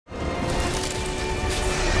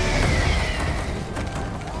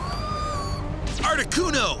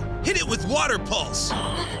Kuno! Hit it with water pulse! Get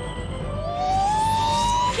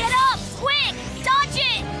up! Quick! Dodge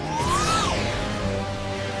it!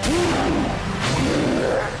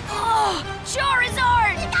 Oh,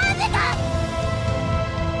 Charizard!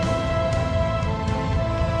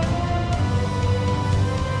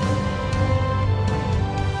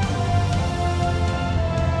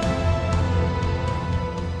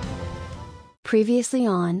 Previously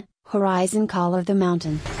on Horizon Call of the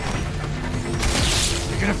Mountain.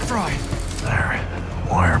 You're gonna fry. There.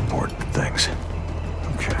 Wire board things.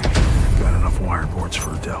 Okay. Got enough wire boards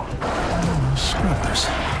for Adele. Scrubbers.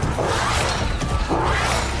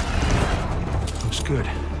 Looks good.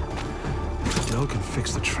 If Adele can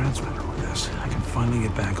fix the transmitter with this, I can finally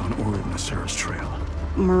get back on Orid and Asera's trail.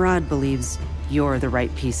 Murad believes you're the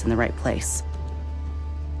right piece in the right place.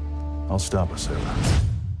 I'll stop Asera.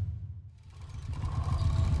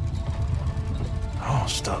 I'll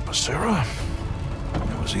stop Asera.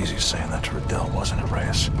 It was easy saying that to Adele, wasn't it,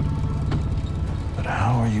 Ryas? But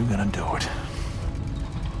how are you gonna do it?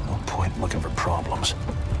 No point looking for problems.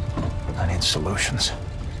 I need solutions.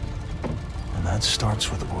 And that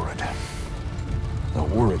starts with Orid. Now,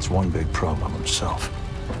 Orid's one big problem himself.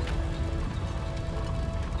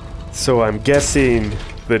 So I'm guessing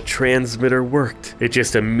the transmitter worked. It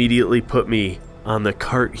just immediately put me on the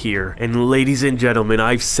cart here. And ladies and gentlemen,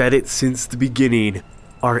 I've said it since the beginning.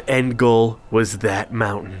 Our end goal was that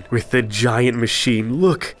mountain with the giant machine.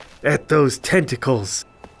 Look at those tentacles.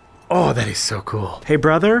 Oh, that is so cool. Hey,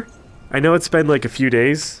 brother. I know it's been like a few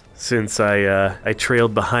days since I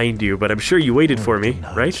trailed behind you, but I'm sure you waited for me,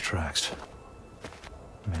 right? Tracks.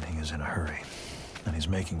 Manning is in a hurry, and he's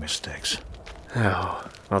making mistakes. Oh,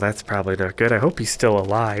 well, that's probably not good. I hope he's still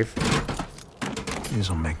alive. These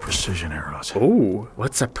will make precision arrows. Oh,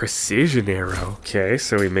 what's a precision arrow? Okay,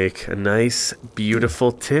 so we make a nice,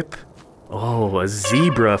 beautiful tip. Oh, a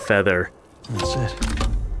zebra feather. That's it.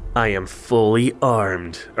 I am fully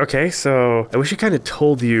armed. Okay, so I wish I kind of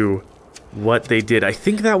told you what they did. I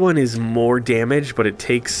think that one is more damage, but it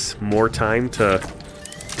takes more time to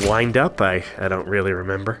wind up. I don't really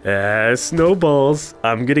remember. Snowballs.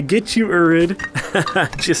 I'm gonna get you, Urid.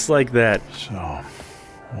 Just like that. So,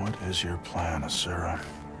 what is your plan, Asera?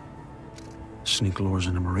 Sneak lures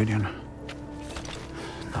into Meridian?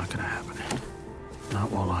 Not gonna happen. Not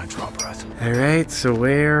while I draw breath. Alright, so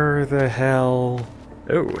where the hell...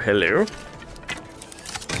 Oh, hello.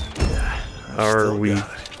 Yeah, are we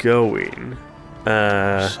going?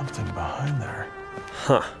 Something behind there.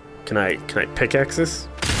 Huh. Can I pickaxe this?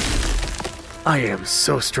 I am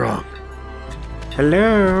so strong.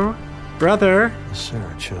 Hello, brother.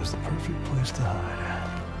 Asera chose the perfect place to hide.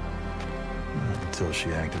 Until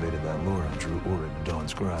she activated that lure and drew Orid in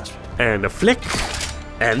Dawn's grasp. And a flick,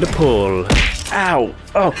 and a pull. Ow!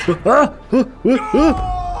 Oh!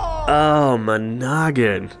 Oh, my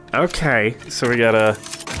noggin. Okay, so we gotta...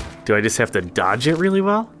 Do I just have to dodge it really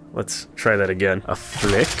well? Let's try that again. A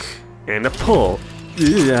flick, and a pull.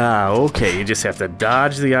 Yeah, okay, you just have to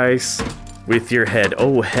dodge the ice with your head.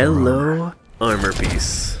 Oh, hello, armor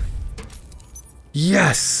piece.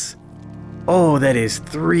 Yes! Oh, that is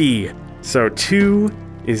 3. So 2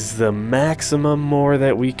 is the maximum more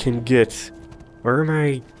that we can get. Where am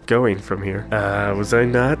I going from here? Was I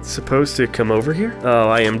not supposed to come over here? Oh,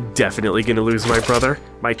 I am definitely gonna lose my brother.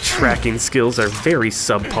 My tracking skills are very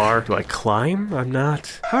subpar. Do I climb? I'm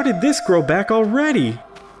not. How did this grow back already?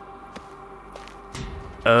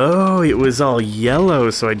 Oh, it was all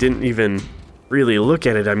yellow, so I didn't even really look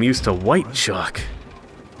at it. I'm used to white chalk.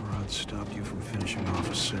 Murad stopped you from finishing off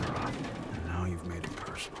Asera, and now you've made it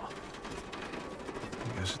personal. I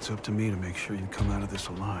guess it's up to me to make sure you come out of this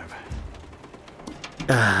alive.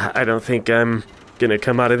 I don't think I'm gonna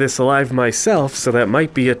come out of this alive myself, so that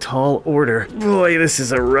might be a tall order. Boy, this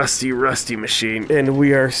is a rusty, rusty machine, and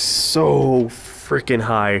we are so freaking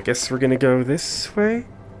high. Guess we're gonna go this way,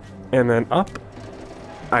 and then up.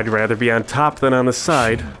 I'd rather be on top than on the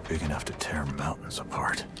side. Big enough to tear mountains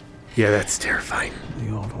apart. Yeah, that's terrifying.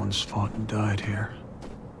 The old ones fought and died here.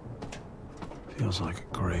 Feels like a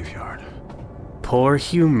graveyard. Poor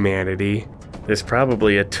humanity. There's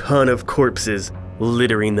probably a ton of corpses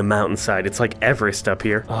littering the mountainside. It's like Everest up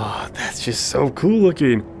here. Oh, that's just so cool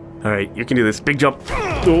looking. All right, you can do this. Big jump.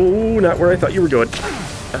 Oh, not where I thought you were going.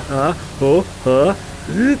 Finally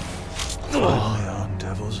on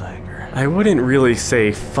Devil's Anger. I wouldn't really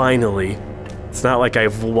say finally. It's not like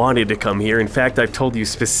I've wanted to come here. In fact, I've told you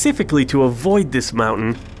specifically to avoid this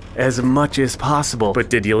mountain as much as possible.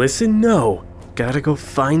 But did you listen? No. Gotta go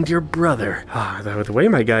find your brother. The way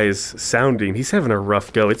my guy is sounding, he's having a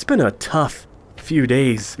rough go. It's been a tough few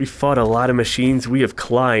days. We fought a lot of machines. We have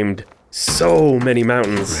climbed So many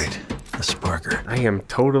mountains. Great. A sparker. I am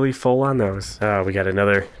totally full on those. Oh, we got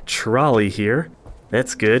another trolley here.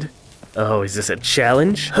 That's good. Oh, is this a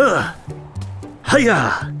challenge? Huh!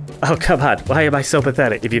 Hiya! Oh, come on. Why am I so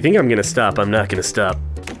pathetic? If you think I'm gonna stop, I'm not gonna stop.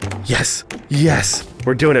 Yes! Yes!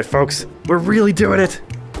 We're doing it, folks. We're really doing it!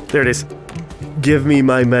 There it is. Give me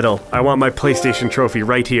my medal. I want my PlayStation trophy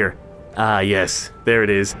right here. Ah, yes. There it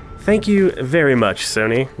is. Thank you very much,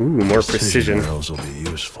 Sony. Ooh, more precision. Arrows will be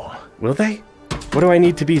useful. Will they? What do I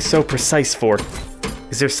need to be so precise for?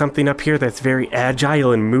 Is there something up here that's very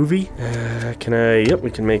agile and movey? Yep, we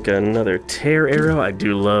can make another tear arrow. I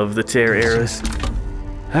do love the tear arrows.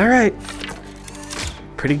 All right.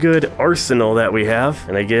 Pretty good arsenal that we have.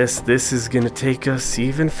 And I guess this is gonna take us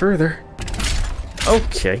even further.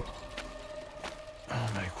 Okay.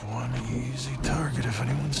 I'll make one easy target if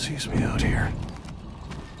anyone sees me out here.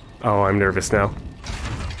 Oh, I'm nervous now.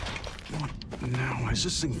 What now? Is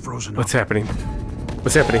this thing frozen What's happening?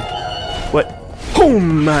 What's happening? What? Oh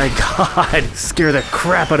my god! Scare the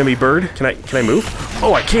crap out of me, bird. Can I move?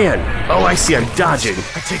 Oh, I can! Oh, I see, I'm dodging.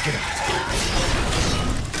 I take it out.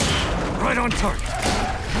 Right on target.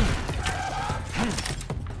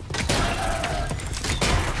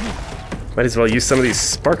 Might as well use some of these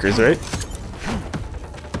sparkers, right?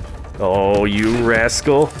 Oh, you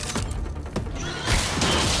rascal.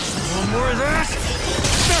 One more of that.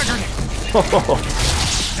 Staggering. Oh,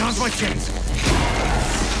 Now's my chance.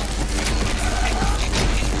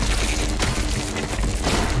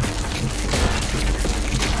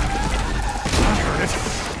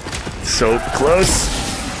 so close.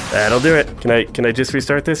 That'll do it. Can I just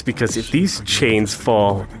restart this? Because if these chains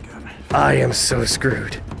fall, I am so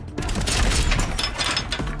screwed.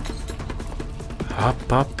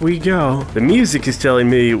 Up we go. The music is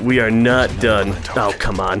telling me we are not done. Oh,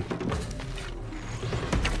 come on.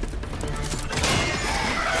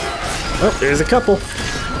 Oh, there's a couple.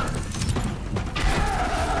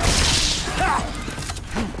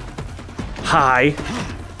 Hi.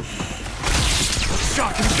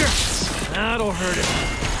 That'll hurt it.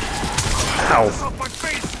 Ow. Off my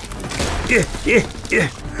face. All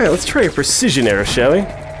right, let's try a precision arrow, shall we?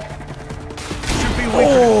 Should be weaker.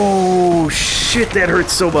 Oh, shit, that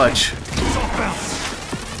hurts so much. It's off balance.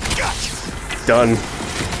 Gotcha. Done.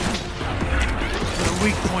 The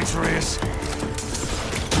weak points, Ryas.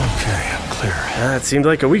 Okay, I'm clear. It seemed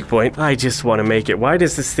like a weak point. I just want to make it. Why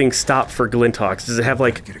does this thing stop for Glinthawks? Does it have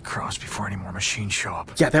like... Get across before any more machines show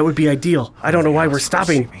up. Yeah, that would be ideal. I don't know why we're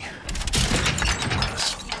stopping.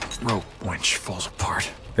 This rope winch falls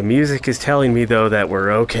apart. The music is telling me, though, that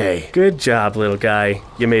we're okay. Good job, little guy.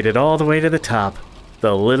 You made it all the way to the top.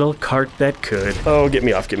 The little cart that could. Oh, get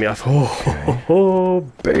me off, get me off. Oh,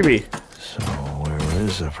 baby. So, where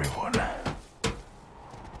is everyone?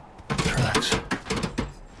 Tracks.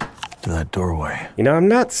 To that doorway. You know, I'm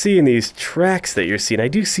not seeing these tracks that you're seeing. I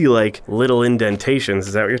do see, like, little indentations.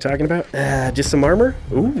 Is that what you're talking about? Just some armor?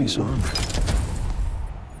 Ooh. He's armored.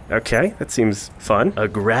 Okay, that seems fun. A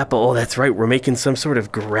grapple. Oh, that's right. We're making some sort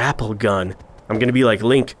of grapple gun. I'm gonna be like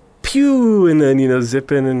Link. Pew! And then, you know,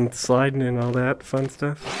 zipping and sliding and all that fun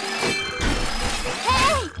stuff. Hey!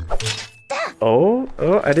 Oh,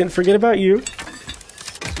 I didn't forget about you.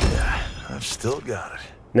 Yeah, I've still got it.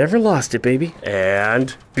 Never lost it, baby.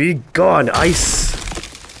 And be gone,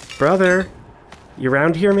 ice. Brother, you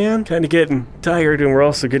around here, man? Kinda getting tired, and we're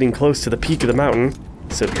also getting close to the peak of the mountain.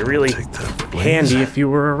 So it'd be really handy if you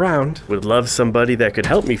were around. Would love somebody that could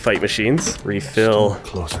help me fight machines. Refill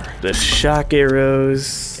the shock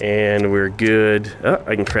arrows, and we're good. Oh,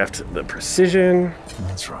 I can craft the precision.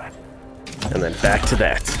 That's right. And then back to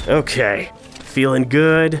that. Okay, feeling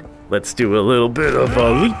good. Let's do a little bit of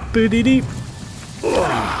a leap-a-dee-deep.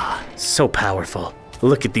 Oh, so powerful.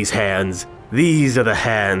 Look at these hands. These are the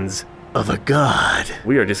hands of a god.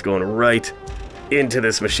 We are just going right into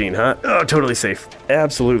this machine, huh? Oh, totally safe.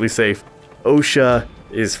 Absolutely safe. OSHA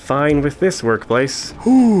is fine with this workplace.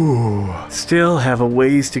 Whew. Still have a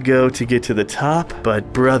ways to go to get to the top,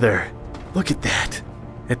 but brother, look at that.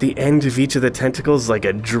 At the end of each of the tentacles, like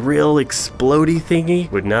a drill explodey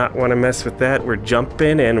thingy. Would not want to mess with that. We're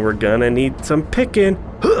jumping and we're gonna need some picking.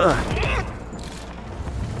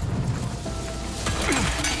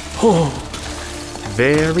 Oh,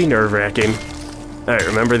 very nerve-wracking. All right,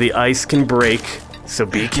 remember the ice can break, so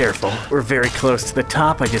be careful. We're very close to the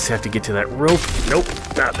top. I just have to get to that rope. Nope,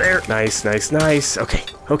 not there. Nice, nice, nice. Okay,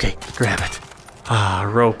 grab it. Ah,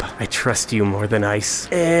 rope. I trust you more than ice.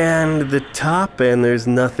 And the top, and there's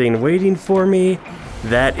nothing waiting for me.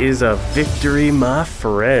 That is a victory, my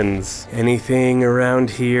friends. Anything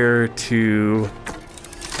around here to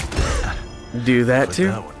do that to?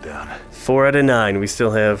 That one down. 4 out of 9. We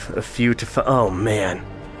still have a few to oh man.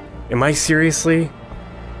 Am I seriously?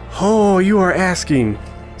 Oh, you are asking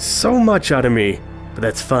so much out of me. But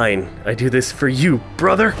that's fine. I do this for you,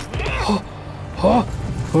 brother. This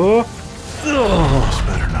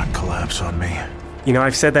better not collapse on me. You know,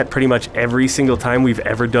 I've said that pretty much every single time we've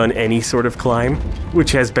ever done any sort of climb,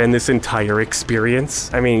 which has been this entire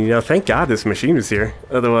experience. I mean, you know, thank God this machine was here.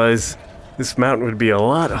 Otherwise, this mountain would be a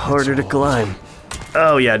lot harder to climb.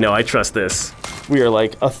 Oh yeah, no, I trust this. We are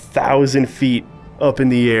like 1,000 feet up in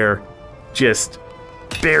the air, just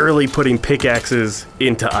barely putting pickaxes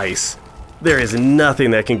into ice. There is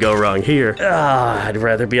nothing that can go wrong here. Ah, I'd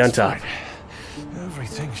rather be on top.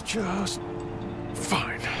 Everything's just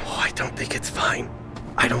fine. Oh, I don't think it's fine.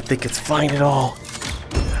 I don't think it's fine at all.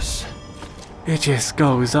 Yes. It just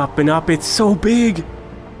goes up and up. It's so big.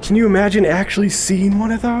 Can you imagine actually seeing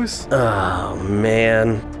one of those? Oh,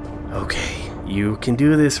 man. Okay, you can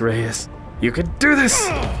do this, Ryas. You can do this.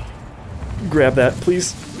 Grab that,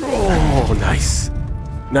 please. Oh, nice.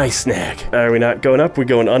 Nice snag. Are we not going up? We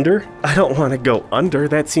going under? I don't want to go under.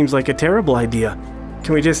 That seems like a terrible idea.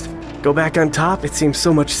 Can we just go back on top? It seems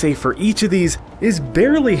so much safer. Each of these is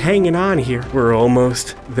barely hanging on here. We're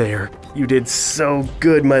almost there. You did so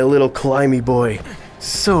good, my little climby boy.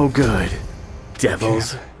 So good.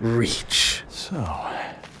 Devil's Reach. So,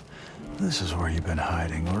 this is where you've been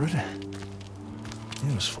hiding, Orid.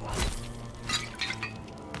 Useful.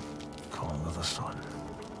 Call of the sun.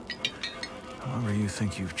 However you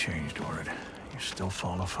think you've changed, Orid, you still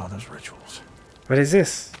follow Father's rituals. What is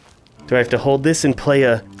this? Do I have to hold this and play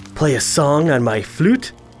a song on my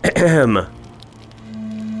flute? Ahem.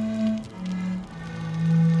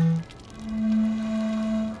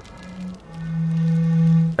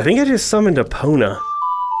 I think I just summoned Epona.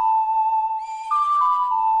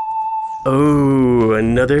 Oh,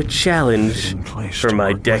 another challenge for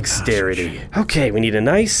my dexterity. Okay, we need a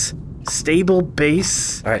nice, stable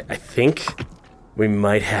base. All right, I think we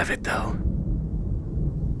might have it though.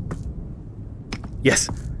 Yes,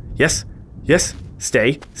 yes, yes.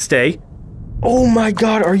 Stay, stay. Oh my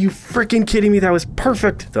God, are you freaking kidding me? That was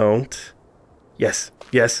perfect. Don't. Yes,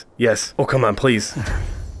 yes, yes. Oh, come on, please.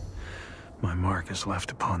 My mark is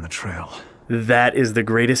left upon the trail. That is the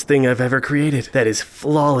greatest thing I've ever created. That is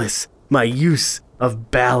flawless. My use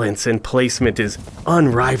of balance and placement is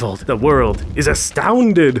unrivaled. The world is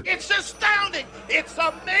astounded. It's astounding! It's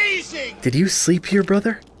amazing! Did you sleep here,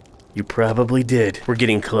 brother? You probably did. We're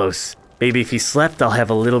getting close. Maybe if he slept, I'll have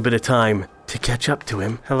a little bit of time to catch up to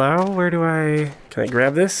him. Hello? Where do I... Can I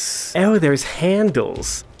grab this? Oh, there's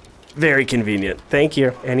handles. Very convenient. Thank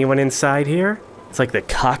you. Anyone inside here? It's like the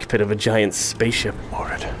cockpit of a giant spaceship.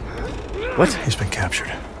 Orid. What? He's been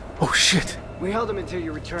captured. Oh, shit. We held him until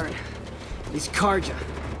your return. He's Carja,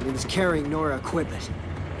 and he was carrying Nora equipment.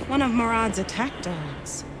 One of Murad's attack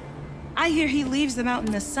dogs. I hear he leaves them out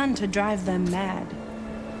in the sun to drive them mad.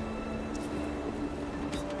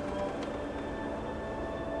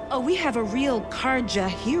 Oh, we have a real Carja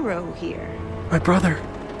hero here. My brother.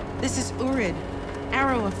 This is Urid,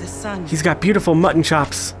 Arrow of the Sun. He's got beautiful mutton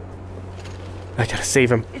chops. I gotta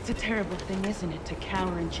save him. It's a terrible thing, isn't it, to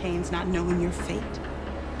cower in chains not knowing your fate?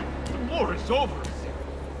 The war is over, Asera.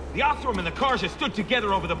 The Othram and the Carja stood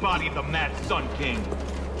together over the body of the mad Sun King.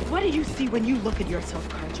 What do you see when you look at yourself,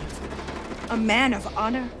 Carja? A man of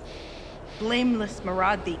honor? Blameless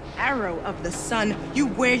Murad, the Arrow of the Sun. You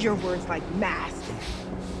wear your words like masks.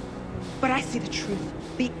 But I see the truth,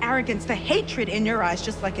 the arrogance, the hatred in your eyes,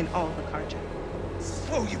 just like in all the Carja.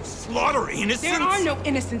 So you slaughter innocents? There are no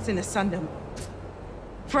innocents in the Sundom.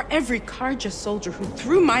 For every Carja soldier who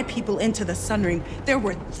threw my people into the Sun Ring, there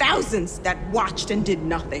were thousands that watched and did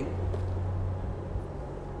nothing.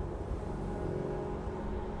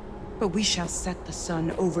 But we shall set the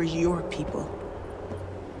sun over your people.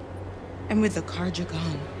 And with the Carja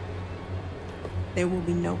gone, there will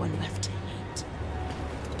be no one left to hate.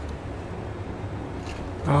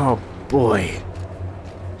 Oh, boy.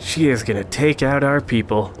 She is gonna take out our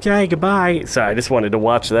people. Okay, goodbye. Sorry, I just wanted to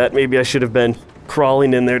watch that. Maybe I should have been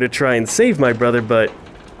crawling in there to try and save my brother, but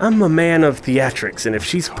I'm a man of theatrics, and if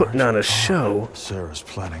she's putting on a show... Asera's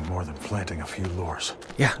planning more than planting a few lures.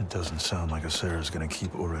 Yeah. It doesn't sound like Asera's gonna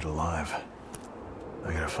keep Urid alive.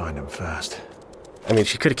 I gotta find him fast. I mean,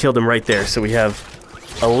 she could have killed him right there, so we have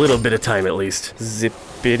a little bit of time at least.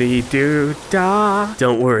 Zippity-doo-dah.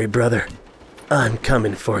 Don't worry, brother. I'm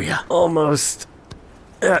coming for you. Almost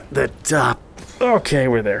at the top. Okay,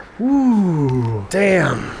 we're there. Woo.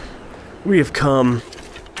 Damn. We have come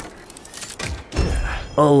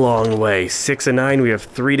a long way. 6 and 9, we have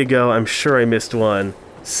 3 to go. I'm sure I missed one.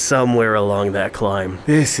 somewhere along that climb.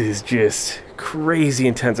 This is just crazy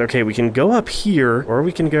intense. Okay, we can go up here, or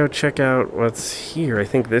we can go check out what's here. I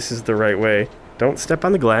think this is the right way. Don't step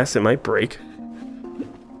on the glass, it might break.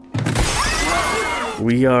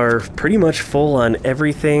 We are pretty much full on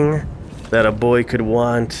everything that a boy could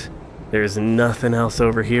want. There's nothing else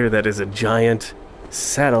over here that is a giant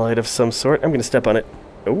satellite of some sort. I'm gonna step on it.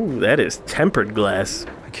 Oh, that is tempered glass.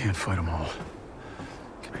 I can't fight them all.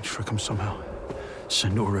 Can I trick them somehow?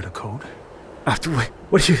 Send Orid a code?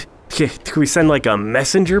 What do you... Can we send like a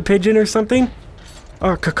messenger pigeon or something?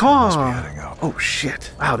 Or cacaw? Oh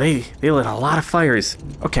shit. Wow, they lit a lot of fires.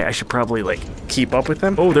 Okay, I should probably like keep up with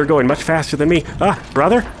them. Oh, they're going much faster than me.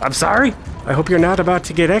 Brother, I'm sorry. I hope you're not about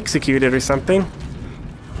to get executed or something.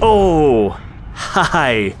 Oh,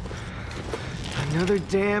 hi. Another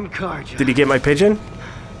damn Carja. Did he get my pigeon?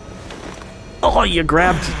 Oh, you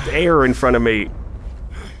grabbed air in front of me.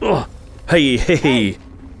 Oh, hey.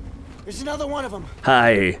 There's another one of them.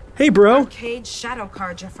 Hi. Hey, bro. Cage Shadow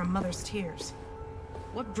Carja from Mother's Tears.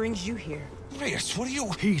 What brings you here? Ryas, what are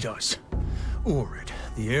you... He does. Orid,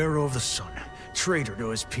 the arrow of the sun, traitor to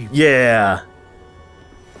his people. Yeah.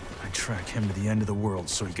 I track him to the end of the world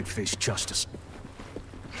so he could face justice.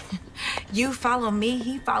 You follow me,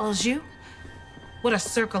 he follows you. What a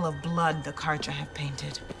circle of blood the Carja have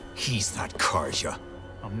painted. He's not Carja.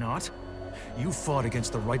 I'm not. You fought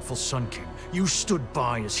against the rightful Sun King. You stood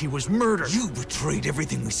by as he was murdered. You betrayed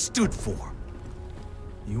everything we stood for.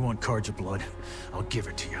 You want Carja blood? I'll give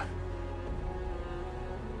it to you.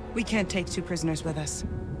 We can't take 2 prisoners with us.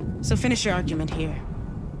 So finish your argument here.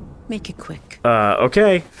 Make it quick.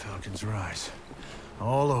 Okay. Falcon's Rise.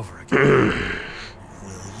 All over again.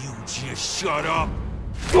 Will you just shut up?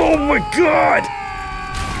 Oh my god!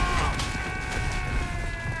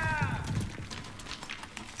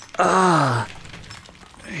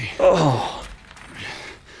 Hey. Oh.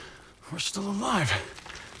 We're still alive.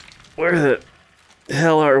 Where the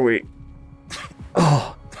hell are we?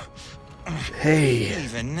 Oh. Hey.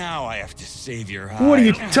 Even now I have to save your hide. What are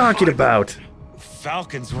you talking about?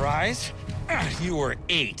 Falcon's Rise? You were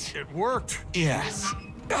 8. It worked. Yes.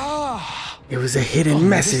 It was a hidden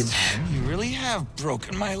message. This time you really have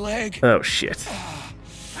broken my leg. Oh shit.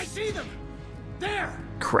 I see them. There.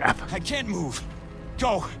 Crap. I can't move.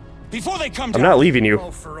 Go. Before they come I'm down. not leaving you.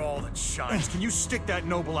 Oh, for all that shines, can you stick that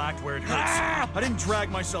noble act where it hurts? I didn't drag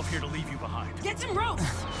myself here to leave you behind. Get some ropes!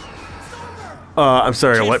 I'm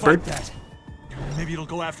sorry, a what bird? That. Maybe it'll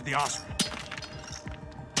go after the Asera.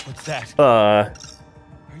 What's that? Are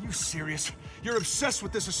you serious? You're obsessed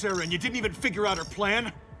with this Asera and you didn't even figure out her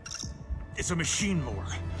plan? It's a machine lore.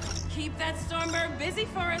 Keep that Stormbird busy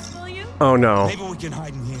for us, will you? Oh no. Maybe we can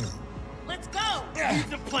hide in here. Let's go! Leave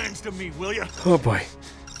the plans to me, will you? Oh boy.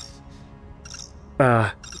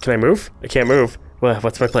 Can I move? I can't move. Well,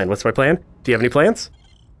 what's my plan? What's my plan? Do you have any plans?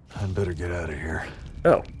 I'd better get out of here.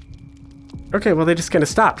 Oh. Okay, well they just kind of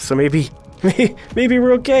stopped, so maybe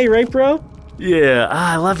we're okay, right, bro? Yeah,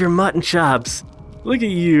 I love your mutton chops. Look at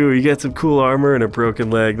you, you got some cool armor and a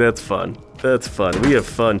broken leg. That's fun. That's fun. We have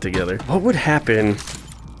fun together. What would happen?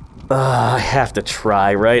 I have to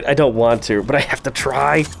try, right? I don't want to, but I have to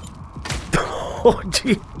try. Oh,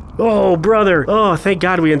 gee. Oh, brother. Oh, thank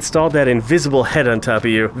God we installed that invisible head on top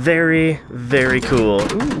of you. Very, very cool.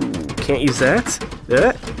 Ooh, can't use that.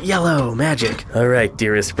 Yellow magic. All right,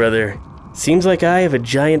 dearest brother. Seems like I have a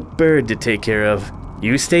giant bird to take care of.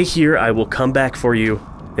 You stay here. I will come back for you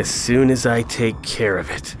as soon as I take care of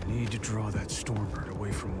it. I need to draw that Stormbird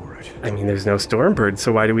away from Orid. I mean, there's no Stormbird,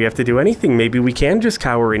 so why do we have to do anything? Maybe we can just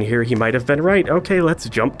cower in here. He might have been right. Okay, let's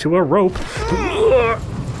jump to a rope.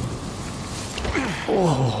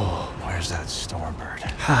 Oh, where's that Stormbird?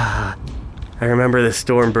 I remember the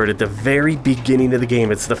Stormbird at the very beginning of the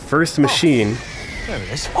game. It's the first machine. There it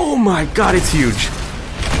is. Oh my God, it's huge.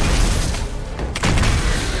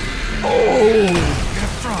 Oh!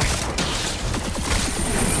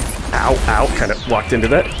 Ow, ow, kind of walked into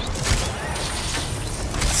that.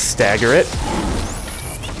 Stagger it.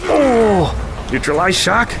 Oh! Neutralize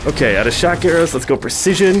shock. Okay, out of shock arrows, let's go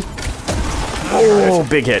precision. Oh,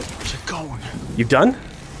 big hit. Where's it going? You done?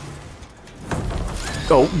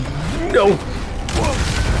 Oh, no.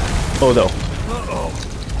 Oh, no.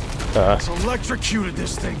 Uh-oh. It's electrocuted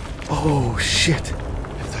this thing. Oh, shit.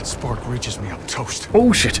 If that spark reaches me, I'm toast.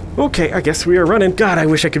 Oh, shit. Okay, I guess we are running. God, I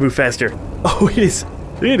wish I could move faster. Oh,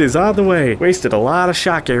 it is on the way. Wasted a lot of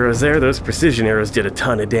shock arrows there. Those precision arrows did a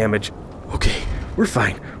ton of damage. Okay, we're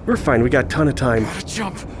fine. We're fine. We got a ton of time. Gotta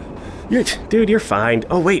jump. Dude, you're fine.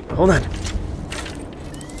 Oh, wait, hold on.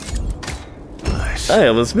 Nice. I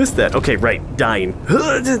almost missed that. Okay, right, dying.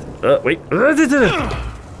 Wait.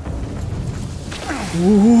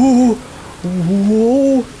 Whoa.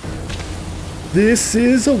 Whoa. This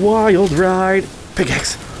is a wild ride.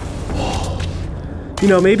 Pickaxe. You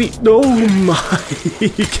know, maybe... Oh my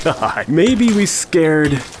god. Maybe we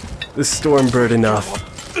scared the Stormbird enough.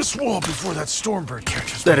 This wall before that Stormbird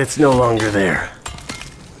catches that it's no longer there.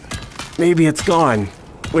 Maybe it's gone.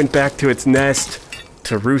 Went back to its nest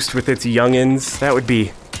to roost with its youngins. That would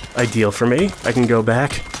be ideal for me. I can go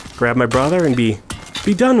back, grab my brother, and be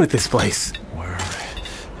done with this place. Where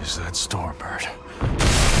is that Stormbird?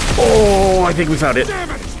 Oh, I think we found it. Damn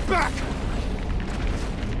it, it's back!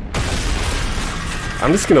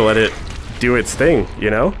 I'm just gonna let it do its thing, you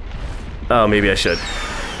know? Oh, maybe I should.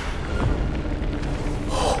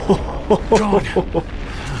 Gone.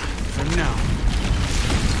 For now.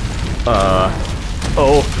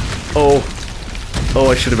 Oh,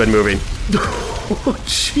 I should have been moving. Oh,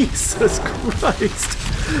 Jesus Christ.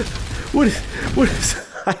 What is,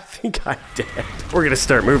 I think I'm dead. We're gonna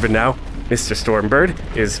start moving now. Mr. Stormbird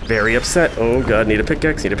is very upset. Oh god, need a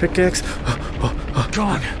pickaxe,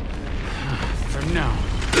 Gone. For now.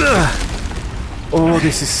 Oh,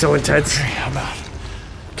 this is so intense. Okay, I'm out.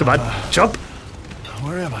 Come on, jump.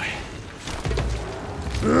 Where am I?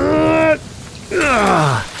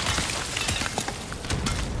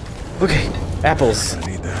 Okay, apples. I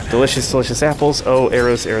need that. Delicious, delicious apples. Oh,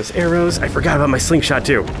 arrows, arrows, arrows. I forgot about my slingshot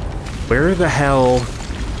too. Where the hell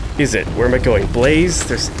is it? Where am I going? Blaze?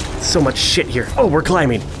 There's so much shit here. Oh, we're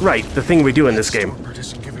climbing. Right, the thing we do in this game. Stormbird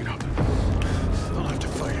isn't giving up. I'll have to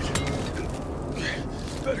fight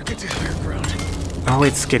it. Better get to higher ground. Oh,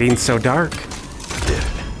 it's getting so dark.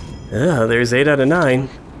 Oh, there's 8 out of 9.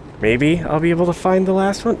 Maybe I'll be able to find the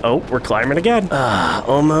last one. Oh, we're climbing again.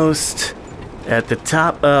 Almost at the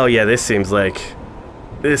top. Oh yeah, this seems like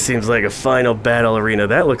a final battle arena.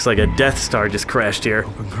 That looks like a Death Star just crashed here.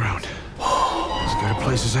 Open ground. As good a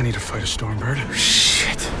place as any to fight a Stormbird.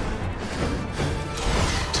 Shit.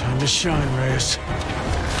 Time to shine, Ryas.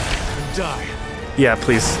 Or die. Yeah,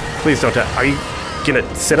 please don't die. Are you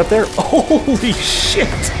gonna sit up there? Holy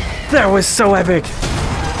shit! That was so epic.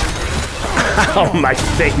 Ow, my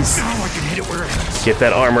face. Now I can hit it where it hurts. Get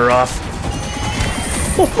that armor off.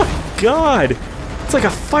 Oh my god! It's like a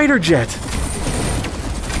fighter jet.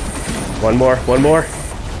 One more.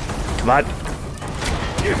 Come on.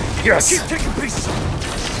 Yes! Keep taking pieces.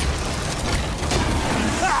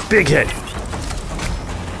 Big hit.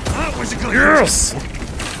 Where's it going? Yes!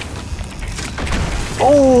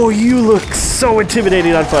 Oh, you look so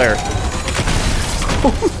intimidating on fire.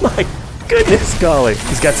 Oh my goodness golly.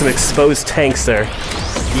 He's got some exposed tanks there.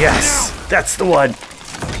 Yes! That's the one.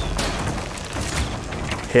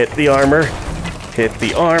 Hit the armor. Hit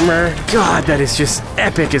the armor. God, that is just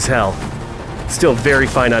epic as hell. Still very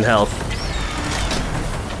fine on health.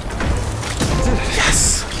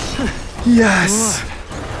 Yes! Yes!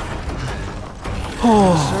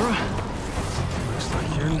 Oh. Looks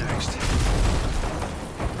like you're next.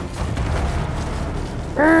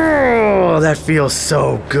 Oh, that feels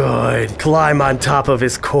so good. Climb on top of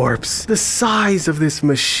his corpse. The size of this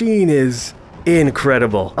machine is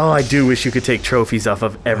incredible. Oh, I do wish you could take trophies off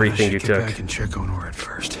of everything you took. Get back and check on Orad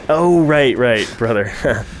first. Oh, right, brother.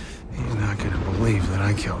 He's not gonna believe that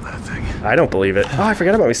I killed that thing. I don't believe it. Oh, I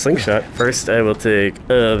forgot about my slingshot. First, I will take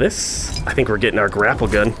this. I think we're getting our grapple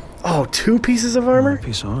gun. Oh, 2 pieces of armor?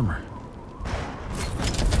 Piece of armor.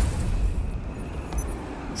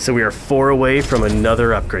 So we are 4 away from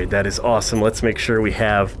another upgrade. That is awesome. Let's make sure we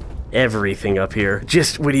have everything up here.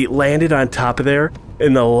 Just when he landed on top of there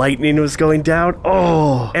and the lightning was going down,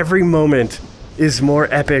 oh, every moment is more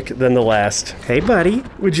epic than the last. Hey, buddy,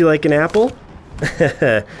 would you like an apple?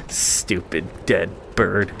 Stupid dead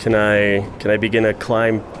bird. Can I begin to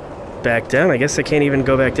climb back down? I guess I can't even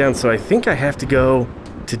go back down, so I think I have to go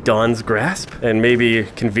to Dawn's Grasp, and maybe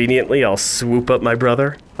conveniently I'll swoop up my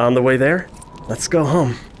brother on the way there. Let's go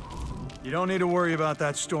home. You don't need to worry about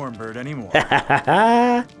that Stormbird anymore.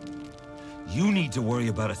 You need to worry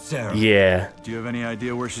about Asera. Yeah. Do you have any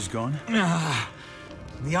idea where she's gone?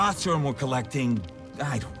 The Oseram were collecting,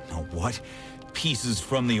 I don't know what, pieces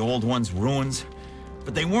from the old one's ruins.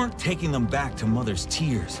 But they weren't taking them back to Mother's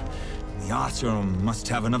Tears. The Oseram must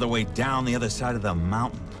have another way down the other side of the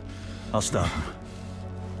mountain. I'll stop him.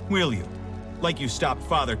 Will you? Like you stopped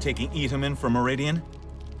Father taking Itamen from Meridian?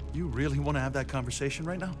 You really want to have that conversation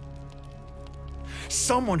right now?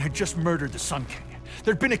 Someone had just murdered the Sun King.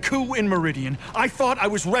 There'd been a coup in Meridian. I thought I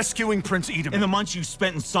was rescuing Prince Itamen. In the months you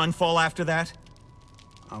spent in Sunfall after that?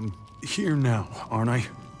 I'm here now, aren't I?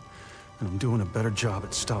 And I'm doing a better job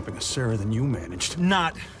at stopping Asera than you managed.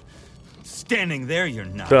 Not standing there, you're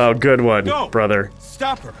not. Oh, good one, Go! brother.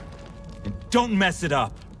 Stop her. And don't mess it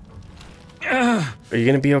up. Are you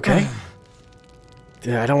gonna be okay?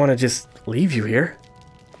 Dude, I don't want to just leave you here.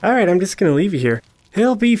 Alright, I'm just gonna leave you here.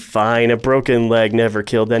 He'll be fine. A broken leg never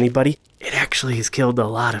killed anybody. It actually has killed a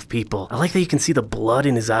lot of people. I like that you can see the blood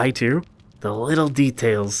in his eye too. The little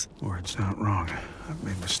details. Word's not wrong. I've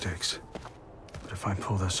made mistakes. But if I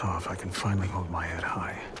pull this off, I can finally hold my head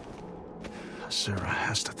high. Asera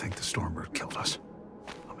has to think the Stormbird killed us.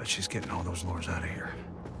 I'll bet she's getting all those lures out of here.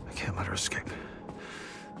 I can't let her escape.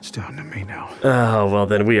 It's down to me now. Oh, well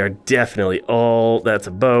then we are definitely all, that's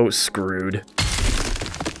a bow, screwed.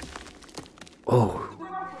 Oh.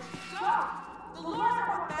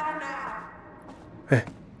 Hey.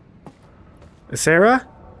 Asera?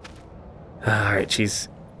 Alright, she's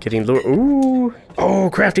getting lure. Ooh. Oh,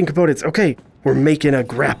 crafting components. Okay, we're making a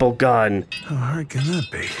grapple gun. How hard can that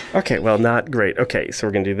be? Okay, well, not great. Okay, so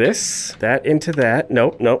we're gonna do this, that into that.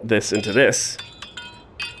 Nope, nope, this into this.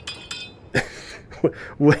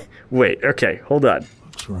 Wait, okay, hold on.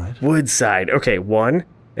 Looks right. Wood side. Okay, one,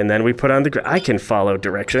 and then we put on the... I can follow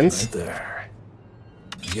directions. Right there.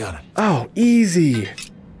 You got it. Oh, easy.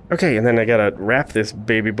 Okay, and then I gotta wrap this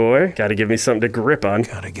baby boy. Gotta give me something to grip on.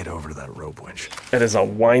 Gotta get over to that rope winch. That is a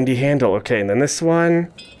windy handle. Okay, and then this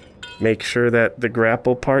one. Make sure that the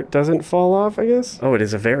grapple part doesn't fall off, I guess. Oh, it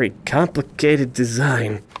is a very complicated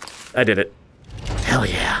design. I did it. Hell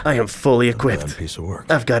yeah, I am fully equipped. Piece of work.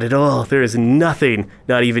 I've got it all. There is nothing,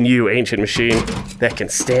 not even you, ancient machine, that can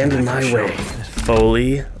stand in my way.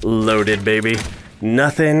 Fully loaded, baby.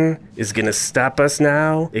 Nothing is gonna stop us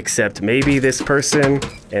now, except maybe this person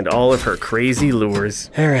and all of her crazy lures.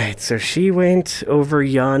 All right, so she went over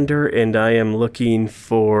yonder, and I am looking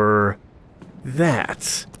for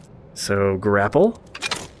that. So grapple,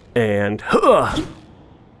 and huh!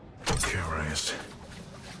 Okay, Ryas.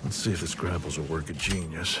 Let's see if this grapple's a work of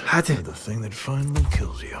genius. Or the thing that finally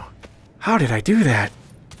kills you. How did I do that?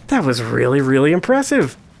 That was really, really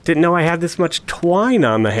impressive. Didn't know I had this much twine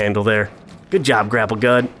on the handle there. Good job, Grapple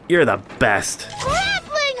Gun. You're the best.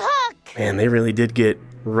 Grappling hook! Man, they really did get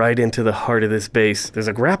right into the heart of this base. There's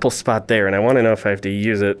a grapple spot there, and I want to know if I have to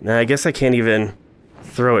use it. Now, I guess I can't even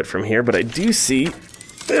throw it from here, but I do see...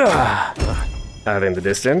 out in the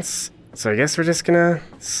distance. So I guess we're just gonna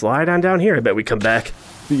slide on down here. I bet we come back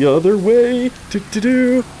the other way.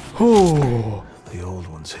 Oh. The old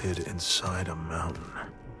ones hid inside a mountain.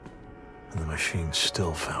 And the machine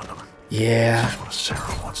still found them. Yeah. This is what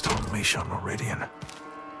Asera wants to unleash on Meridian.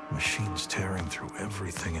 Machines tearing through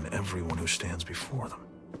everything and everyone who stands before them.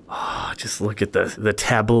 Oh, just look at the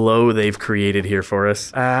tableau they've created here for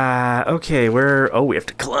us. Okay, oh, we have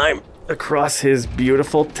to climb across his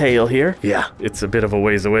beautiful tail here. Yeah, it's a bit of a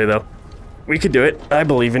ways away though. We could do it. I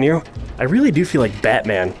believe in you. I really do feel like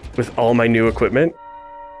Batman with all my new equipment.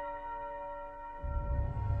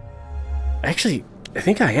 Actually, I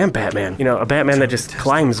think I am Batman. You know, a Batman that just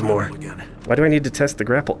climbs more. Why do I need to test the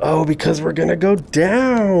grapple? Oh, because we're gonna go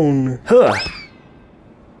down. Huh.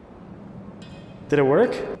 Did it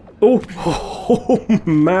work? Oh,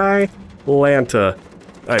 my Lanta.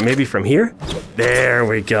 All right, maybe from here? There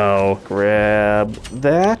we go. Grab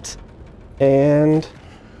that. And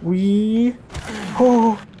we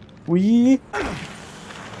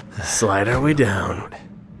slide our way down.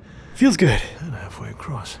 Feels good. And halfway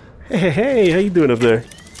across. Hey, how you doing up there?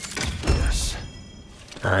 Yes.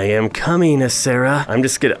 I am coming, Asera. I'm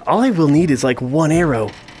just gonna... All I will need is like one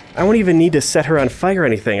arrow. I won't even need to set her on fire or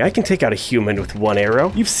anything. I can take out a human with one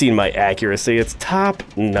arrow. You've seen my accuracy. It's top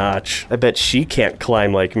notch. I bet she can't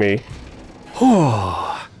climb like me.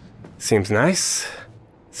 Oh, seems nice.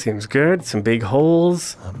 Seems good. Some big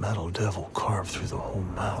holes. A metal devil carved through the whole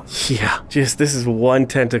mouth. Yeah, this is one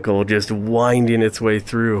tentacle just winding its way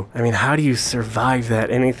through. I mean, how do you survive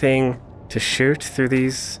that? Anything to shoot through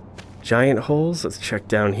these giant holes? Let's check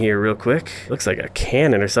down here real quick. Looks like a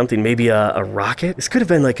cannon or something. Maybe a rocket? This could have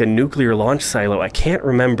been like a nuclear launch silo. I can't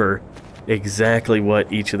remember exactly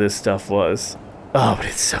what each of this stuff was. Oh, but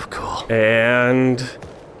it's so cool. And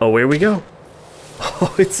away we go.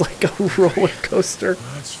 Oh, it's like a roller coaster.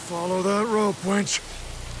 Let's follow that rope winch.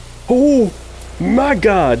 Oh, my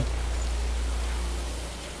God.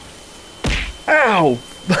 Ow,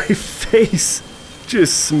 my face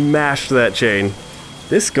just smashed that chain.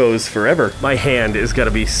 This goes forever. My hand is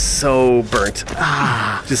gonna be so burnt.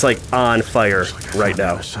 Just like on fire right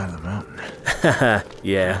now. The side of the mountain.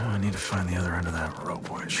 Yeah. Oh, I need to find the other end of that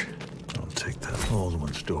rope winch. I'll take that old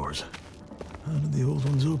one's doors. How did the old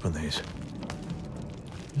ones open these?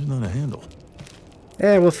 There's not a handle.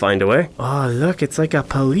 Yeah, we'll find a way. Oh, look, it's like a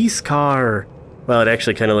police car. Well, it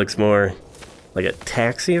actually kind of looks more like a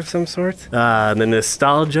taxi of some sort. The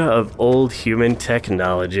nostalgia of old human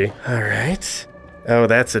technology. All right. Oh,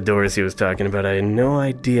 that's the doors he was talking about. I had no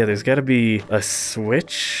idea. There's got to be a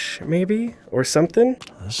switch, maybe? Or something?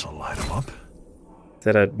 This'll light him up. Is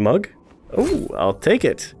that a mug? Oh, I'll take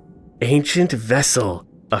it. Ancient vessel.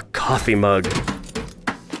 A coffee mug.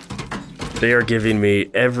 They are giving me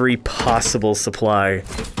every possible supply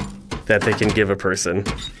that they can give a person.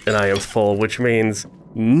 And I am full, which means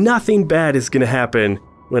nothing bad is going to happen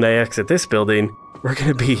when I exit this building. We're going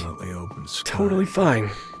to be totally fine.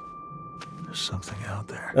 There's something out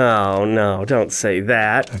there. Oh, no, don't say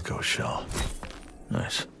that. Echo shell.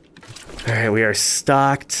 Nice. All right, we are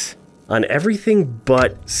stocked on everything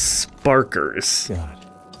but sparkers. Got it.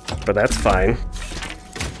 But that's fine.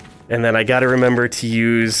 And then I gotta remember to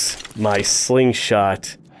use my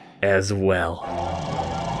slingshot as well.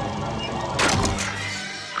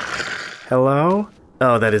 Hello?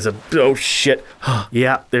 Oh, that is a... Oh, shit.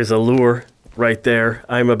 Yeah, there's a lure right there.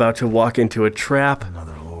 I'm about to walk into a trap.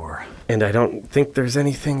 Another lure. And I don't think there's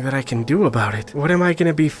anything that I can do about it. What am I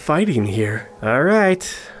gonna be fighting here? All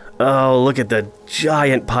right. Oh, look at the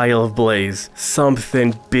giant pile of blaze.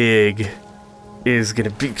 Something big is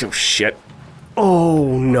gonna be... Oh, shit.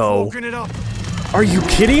 Oh, no. Are you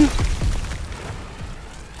kidding?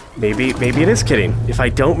 Maybe it is kidding. If I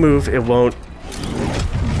don't move, it won't...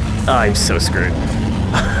 I'm so screwed.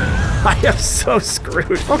 I am so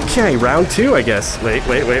screwed. Okay, round 2, I guess. Wait,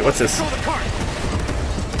 what's this? I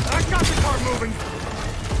got the car moving.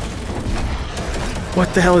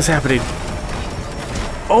 What the hell is happening?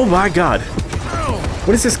 Oh my god.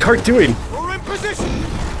 What is this cart doing? We're in position.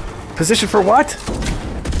 Position for what?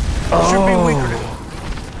 Should be weaker.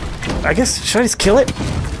 I guess, should I just kill it?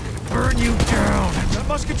 Burn you down. That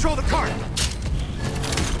must control the cart.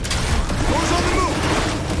 Who's on the move?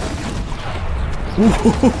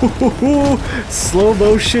 Slow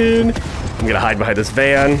motion. I'm gonna hide behind this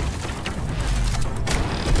van.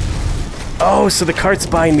 Oh, so the cart's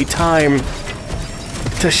buying me time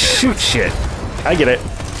to shoot shit. I get it.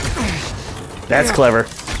 That's clever.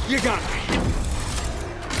 You got me.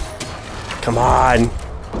 Come on.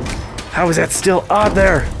 How is that still on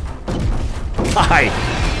there? Hi.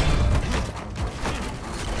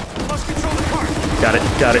 Must control the cart.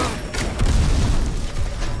 Got it.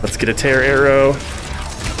 Let's get a tear arrow.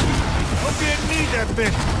 Hope you didn't need that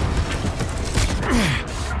bit.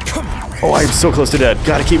 Come on. Oh, I'm so close to dead.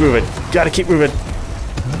 Gotta keep moving.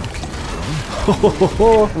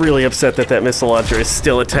 Really upset that that missile launcher is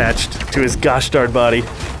still attached to his gosh darn body.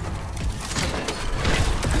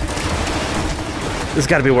 There's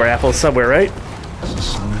gotta be more apples somewhere, right? The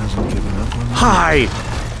sun hasn't given up on me. Hi!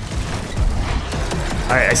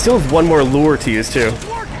 Alright, I still have one more lure to use too.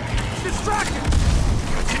 Distracted.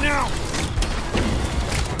 Now.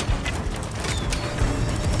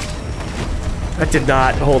 That did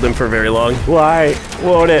not hold him for very long. Why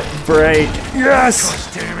won't it break? Yes!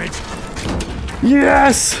 Damage.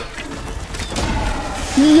 Yes!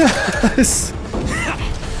 Yes!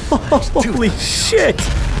 Holy shit!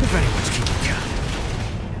 If anyone's keeping count.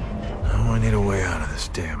 Now I need a way out of this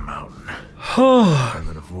damn mountain. One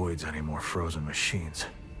that avoids any more frozen machines.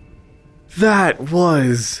 That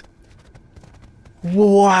was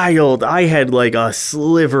wild. I had like a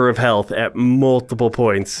sliver of health at multiple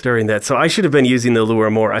points during that, so I should have been using the lure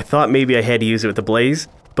more. I thought maybe I had to use it with the blaze,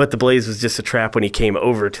 but the blaze was just a trap when he came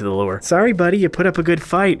over to the lure. Sorry, buddy, you put up a good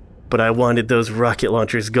fight, but I wanted those rocket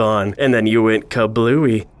launchers gone, and then you went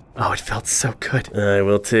kablooey. Oh, it felt so good. I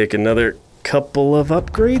will take another couple of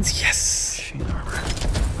upgrades. Yes! Machine armor.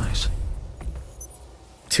 Nice.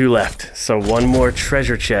 2 left, so 1 more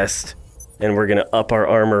treasure chest, and we're gonna up our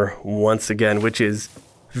armor once again, which is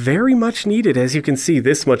very much needed. As you can see,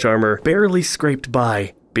 this much armor barely scraped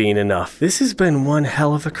by being enough. This has been one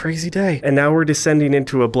hell of a crazy day. And now we're descending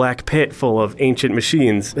into a black pit full of ancient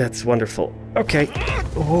machines. That's wonderful. Okay.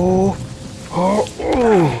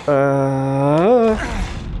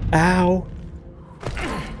 Ow.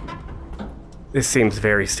 This seems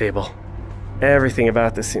very stable. Everything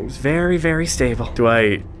about this seems very, very stable. Do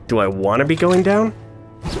I want to be going down?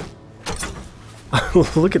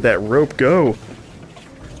 Look at that rope go.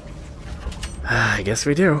 I guess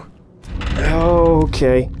we do.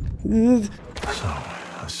 Okay. So,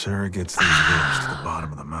 Asera gets these ropes to the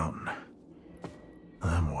bottom of the mountain.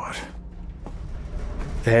 Then what?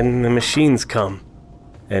 Then the machines come,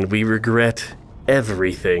 and we regret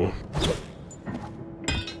everything.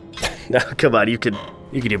 Now, come on, you can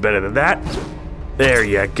do better than that. There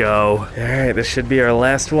you go. All right, this should be our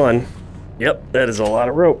last one. Yep, that is a lot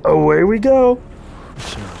of rope. Away we go.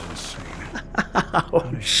 Asera's insane. How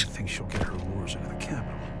does she think she'll get her lures into the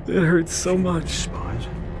capital? It hurts so much. Spies?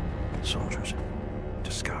 Soldiers?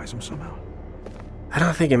 Disguise them somehow? I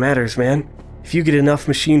don't think it matters, man. If If you get enough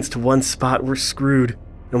machines to one spot, we're screwed.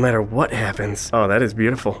 No matter what happens. Oh, that is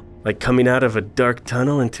beautiful. Like coming out of a dark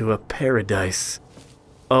tunnel into a paradise.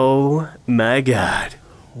 Oh my god.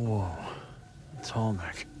 Whoa.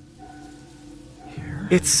 TALLNECK. Here?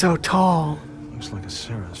 It's so tall. Looks like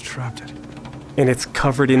Asera's trapped it. And it's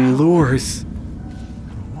covered in lures.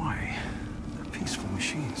 Why? They're peaceful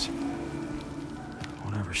machines.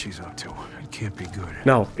 Whatever she's up to, it can't be good.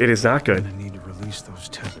 No, it is not good. I need to release those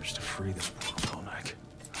tethers to free this TALLNECK.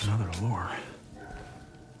 Another lure.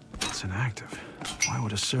 It's inactive. Why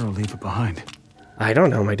would Asera leave it behind? I don't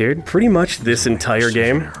know, my dude. Pretty much this entire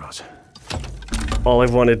game, all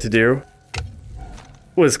I've wanted to do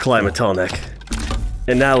was climb a TALLNECK.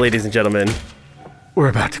 And now, ladies and gentlemen, we're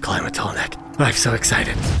about to climb a TALLNECK. I'm so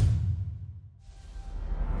excited.